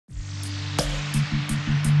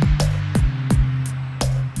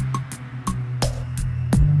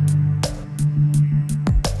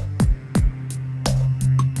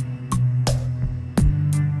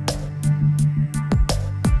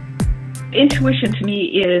Intuition to me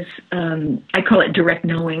is, I call it direct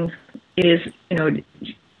knowing. It is,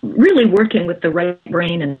 really working with the right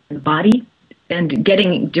brain and the body and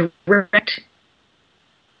getting direct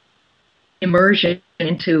immersion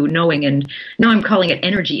into knowing. And now I'm calling it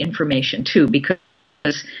energy information too, because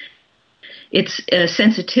it's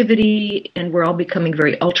sensitivity, and we're all becoming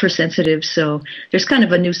very ultra sensitive. So there's kind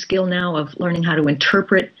of a new skill now of learning how to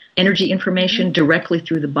interpret energy information directly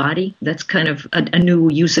through the body. That's kind of a new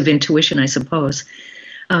use of intuition, I suppose.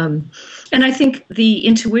 And I think the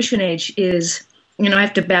intuition age is, I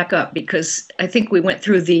have to back up because I think we went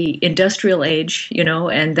through the industrial age,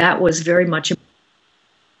 and that was very much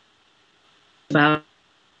about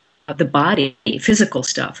the body, physical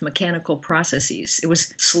stuff, mechanical processes. It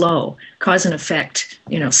was slow, cause and effect,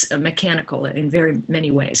 mechanical in very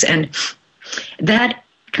many ways. And that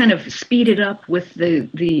kind of speeded up with the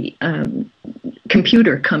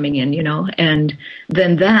computer coming in, and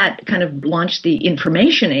then that kind of launched the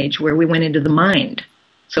information age where we went into the mind.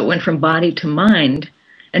 So it went from body to mind,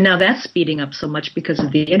 and now that's speeding up so much because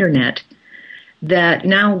of the internet that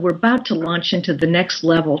now we're about to launch into the next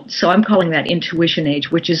level. So I'm calling that intuition age,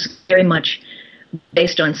 which is very much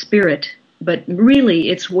based on spirit, but really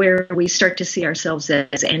it's where we start to see ourselves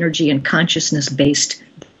as energy and consciousness-based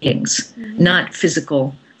beings, not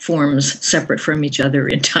physical forms separate from each other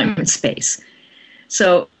in time and space.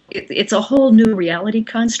 So it's a whole new reality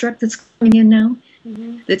construct that's coming in now.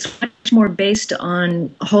 It's much more based on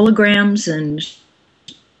holograms and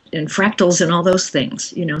fractals and all those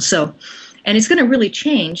things, So, and it's going to really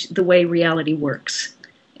change the way reality works.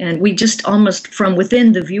 And we just almost, from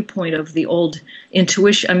within the viewpoint of the old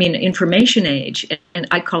information age, and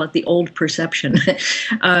I call it the old perception,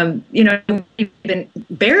 we can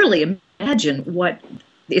barely imagine what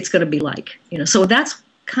it's going to be like, So that's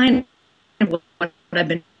kind of what I've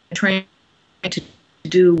been trying to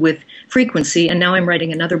do with frequency, and now I'm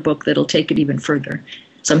writing another book that'll take it even further.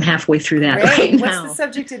 So I'm halfway through that right now. What's the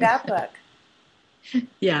subject of that book?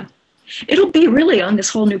 Yeah. It'll be really on this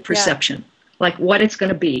whole new perception, like what it's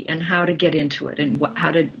going to be and how to get into it and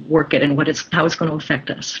how to work it and how it's going to affect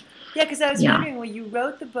us. Yeah, because I was wondering, when you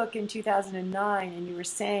wrote the book in 2009 and you were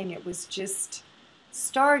saying it was just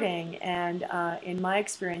starting, and in my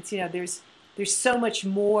experience, there's so much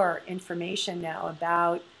more information now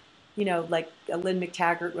about, like Lynn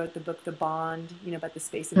McTaggart wrote the book The Bond, about the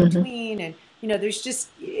space in between, and there's just,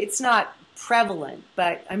 it's not prevalent,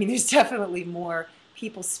 but I mean there's definitely more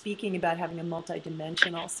people speaking about having a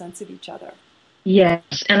multidimensional sense of each other. Yes,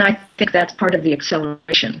 and I think that's part of the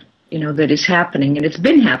acceleration, that is happening, and it's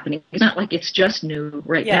been happening. It's not like it's just new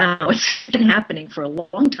right now. It's been happening for a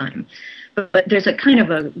long time. But there's a kind of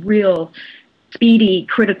a real speedy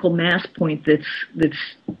critical mass point that's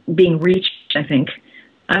being reached, I think.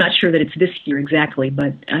 I'm not sure that it's this year exactly,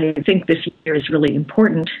 but I think this year is really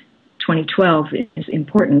important. 2012 is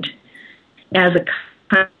important as a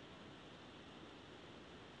kind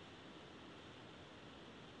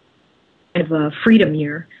of a freedom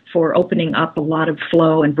year for opening up a lot of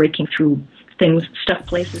flow and breaking through things, stuck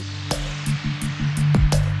places.